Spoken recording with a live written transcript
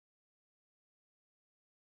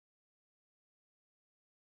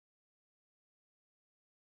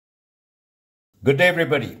Good day,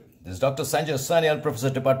 everybody. This is Dr. Sanjoy Sanyal, Professor,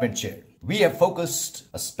 Department Chair. We have focused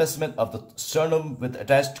a specimen of the sternum with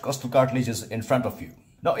attached costal cartilages in front of you.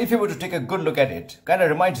 Now, if you were to take a good look at it, kind of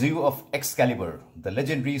reminds you of Excalibur, the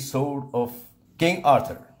legendary sword of King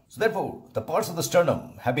Arthur. So therefore, the parts of the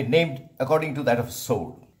sternum have been named according to that of a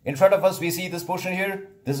sword. In front of us, we see this portion here.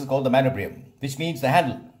 This is called the manubrium, which means the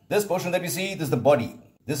handle. This portion that we see, this is the body.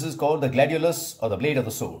 This is called the gladiolus or the blade of the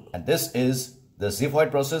sword. And this is the xiphoid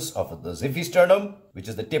process of the xiphisternum, which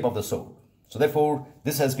is the tip of the sword. So therefore,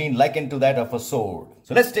 this has been likened to that of a sword.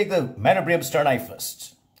 So let's take the manubrium sterni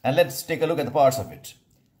first. And let's take a look at the parts of it.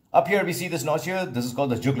 Up here, we see this notch here. This is called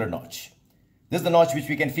the jugular notch. This is the notch which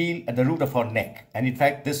we can feel at the root of our neck. And in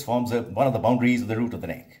fact, this forms one of the boundaries of the root of the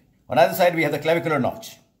neck. On either side, we have the clavicular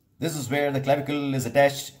notch. This is where the clavicle is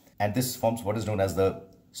attached. And this forms what is known as the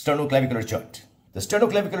sternoclavicular joint. The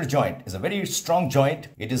sternoclavicular joint is a very strong joint.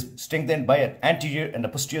 It is strengthened by an anterior and a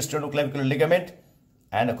posterior sternoclavicular ligament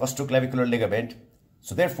and a costoclavicular ligament.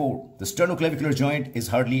 So therefore, the sternoclavicular joint is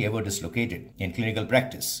hardly ever dislocated in clinical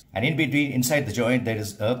practice. And in between, inside the joint, there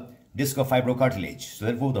is a disc of fibrocartilage. So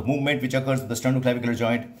therefore, the movement which occurs with the sternoclavicular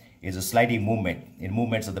joint is a sliding movement in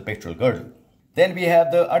movements of the pectoral girdle. Then we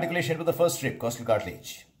have the articulation with the first rib, costal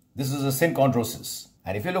cartilage. This is a synchondrosis.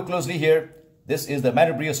 And if you look closely here, this is the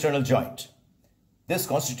manubriosternal joint. This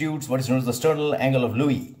constitutes what is known as the sternal angle of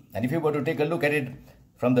Louis. And if you were to take a look at it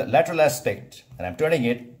from the lateral aspect, and I'm turning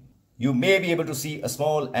it, you may be able to see a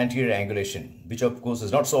small anterior angulation, which of course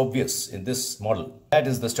is not so obvious in this model. That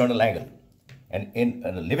is the sternal angle. And in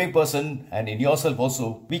a living person and in yourself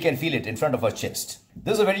also, we can feel it in front of our chest.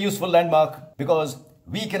 This is a very useful landmark because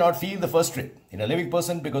we cannot feel the first rib in a living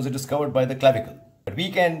person because it is covered by the clavicle. But we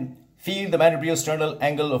can feel the manubriosternal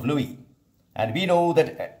angle of Louis. And we know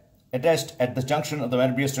that attached at the junction of the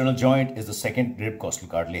manubriosternal joint is the second rib costal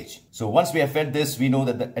cartilage. So once we have felt this, we know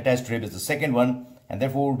that the attached rib is the second one, and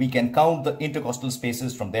therefore we can count the intercostal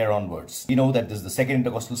spaces from there onwards. We know that this is the second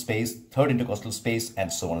intercostal space, third intercostal space,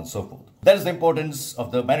 and so on and so forth. That is the importance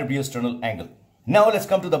of the manubriosternal angle. Now let's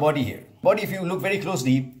come to the body here. Body, if you look very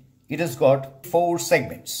closely, it has got 4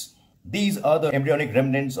 segments. These are the embryonic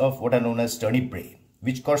remnants of what are known as sternibrae,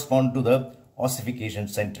 which correspond to the ossification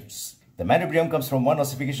centers. The manubrium comes from one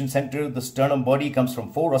ossification center, the sternum body comes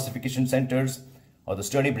from 4 ossification centers, or the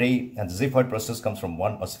sternibrae, and the xiphoid process comes from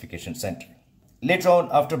one ossification center. Later on,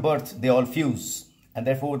 after birth, they all fuse, and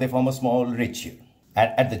therefore they form a small ridge here.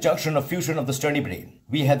 And at the junction of fusion of the sternibrae,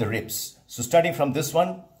 we have the ribs. So starting from this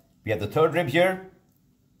one, we have the 3rd rib here,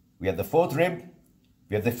 we have the 4th rib,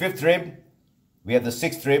 we have the 5th rib, we have the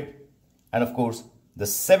 6th rib, and of course, the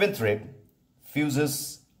 7th rib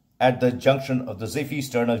fuses at the junction of the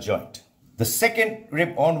xiphisternal joint. The 2nd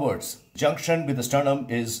rib onwards, junction with the sternum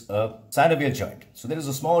is a synovial joint. So there is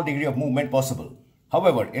a small degree of movement possible.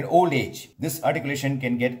 However, in old age, this articulation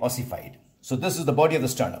can get ossified. So this is the body of the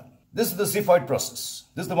sternum. This is the xiphoid process.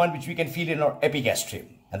 This is the one which we can feel in our epigastrium.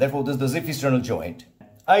 And therefore, this is the xiphisternal joint.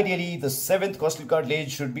 Ideally, the 7th costal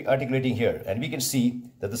cartilage should be articulating here. And we can see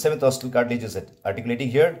that the 7th costal cartilage is articulating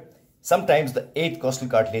here. Sometimes the 8th costal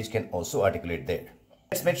cartilage can also articulate there.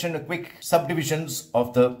 Let's mention a quick subdivisions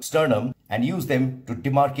of the sternum and use them to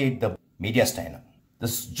demarcate the mediastinum.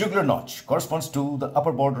 This jugular notch corresponds to the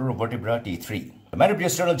upper border of vertebra T3. The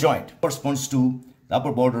manubriosternal joint corresponds to the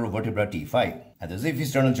upper border of vertebra T5. And the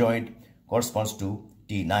xiphisternal joint corresponds to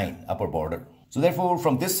T9, upper border. So therefore,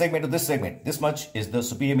 from this segment to this segment, this much is the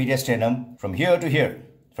superior mediastinum. From here to here,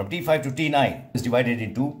 from T5 to T9 is divided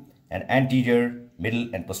into an anterior,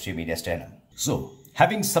 middle, and posterior mediastinum. So,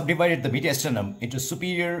 having subdivided the mediastinum into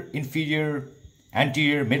superior, inferior,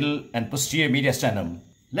 anterior, middle, and posterior mediastinum,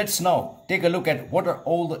 let's now take a look at what are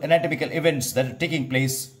all the anatomical events that are taking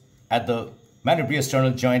place at the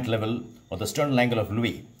manubriosternal joint level or the sternal angle of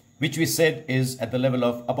Louis, which we said is at the level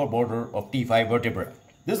of upper border of T5 vertebra.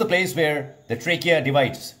 This is the place where the trachea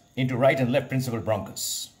divides into right and left principal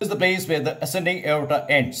bronchus. This is the place where the ascending aorta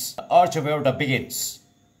ends, the arch of aorta begins,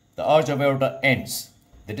 the arch of aorta ends.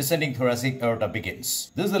 The descending thoracic aorta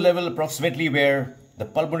begins. This is the level approximately where the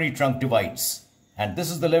pulmonary trunk divides. And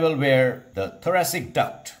this is the level where the thoracic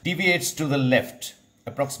duct deviates to the left,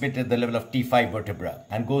 approximately at the level of T5 vertebra,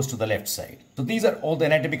 and goes to the left side. So these are all the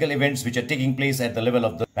anatomical events which are taking place at the level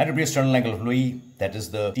of the manubriosternal angle of Louis, that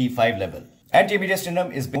is the T5 level. Anterior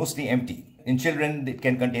mediastinum is mostly empty. In children, it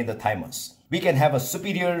can contain the thymus. We can have a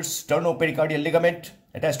superior sternopericardial ligament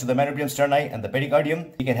attached to the manubrium sterni and the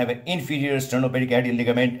pericardium. We can have an inferior sternopericardial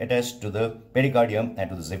ligament attached to the pericardium and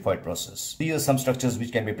to the xiphoid process. These are some structures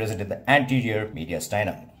which can be present in the anterior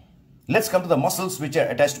mediastinum. Let's come to the muscles which are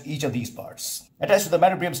attached to each of these parts. Attached to the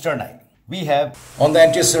manubrium sterni, we have on the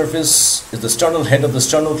anterior surface is the sternal head of the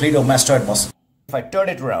sternocleidomastoid muscle. If I turn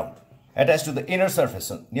it around, attached to the inner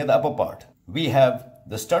surface near the upper part, we have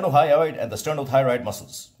the sternohyoid and the sternothyroid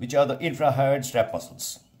muscles, which are the infrahyoid strap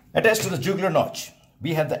muscles. Attached to the jugular notch,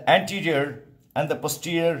 we have the anterior and the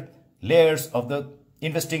posterior layers of the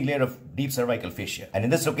investing layer of deep cervical fascia. And in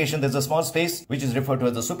this location, there's a small space which is referred to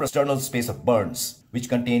as the suprasternal space of Burns, which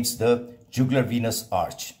contains the jugular venous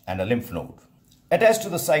arch and a lymph node. Attached to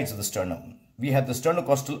the sides of the sternum, we have the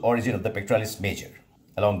sternocostal origin of the pectoralis major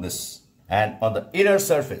along this. And on the inner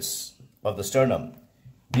surface of the sternum,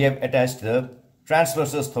 we have attached the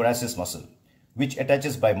transversus thoracis muscle, which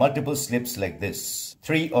attaches by multiple slips like this.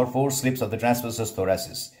 3 or 4 slips of the transversus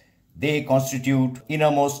thoracis. They constitute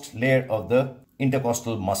innermost layer of the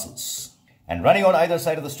intercostal muscles. And running on either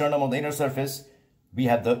side of the sternum on the inner surface, we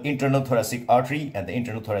have the internal thoracic artery and the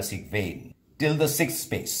internal thoracic vein till the 6th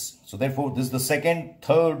space. So therefore, this is the 2nd,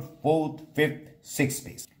 3rd, 4th, 5th, 6th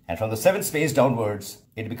space. And from the 7th space downwards,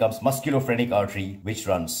 it becomes musculophrenic artery, which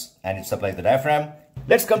runs and it supplies the diaphragm.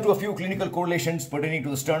 Let's come to a few clinical correlations pertaining to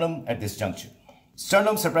the sternum at this juncture.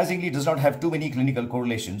 Sternum surprisingly does not have too many clinical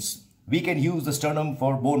correlations. We can use the sternum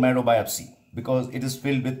for bone marrow biopsy because it is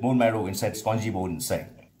filled with bone marrow inside, spongy bone inside.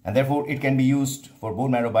 And therefore, it can be used for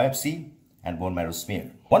bone marrow biopsy and bone marrow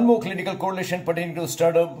smear. One more clinical correlation pertaining to the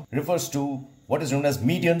sternum refers to what is known as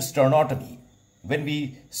median sternotomy, when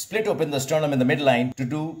we split open the sternum in the midline to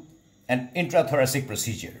do an intrathoracic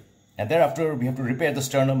procedure. And thereafter, we have to repair the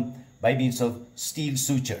sternum by means of steel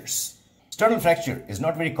sutures. Sternal fracture is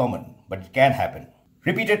not very common, but it can happen.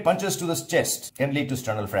 Repeated punches to the chest can lead to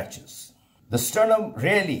sternal fractures. The sternum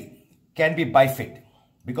rarely can be bifid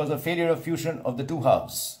because of failure of fusion of the two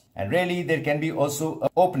halves. And rarely there can be also an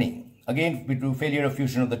opening, again due to failure of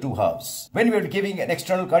fusion of the two halves. When we are giving an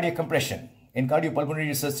external cardiac compression in cardiopulmonary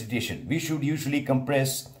resuscitation, we should usually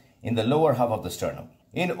compress in the lower half of the sternum.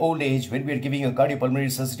 In old age, when we are giving a cardiopulmonary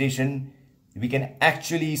resuscitation, we can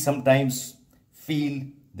actually sometimes feel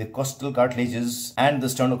the costal cartilages and the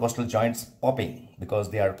sternocostal joints popping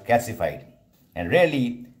because they are calcified. And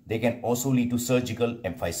rarely, they can also lead to surgical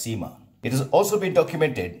emphysema. It has also been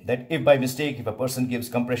documented that if by mistake, if a person gives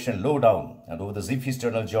compression low down and over the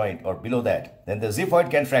xiphisternal joint or below that, then the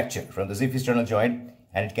xiphoid can fracture from the xiphisternal joint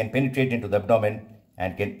and it can penetrate into the abdomen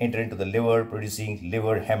and can enter into the liver, producing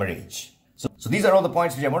liver hemorrhage. So these are all the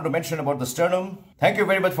points which I want to mention about the sternum. Thank you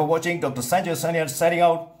very much for watching. Dr. Sanjoy Sanyal signing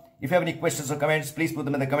out. If you have any questions or comments, please put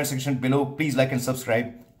them in the comment section below. Please like and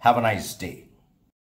subscribe. Have a nice day.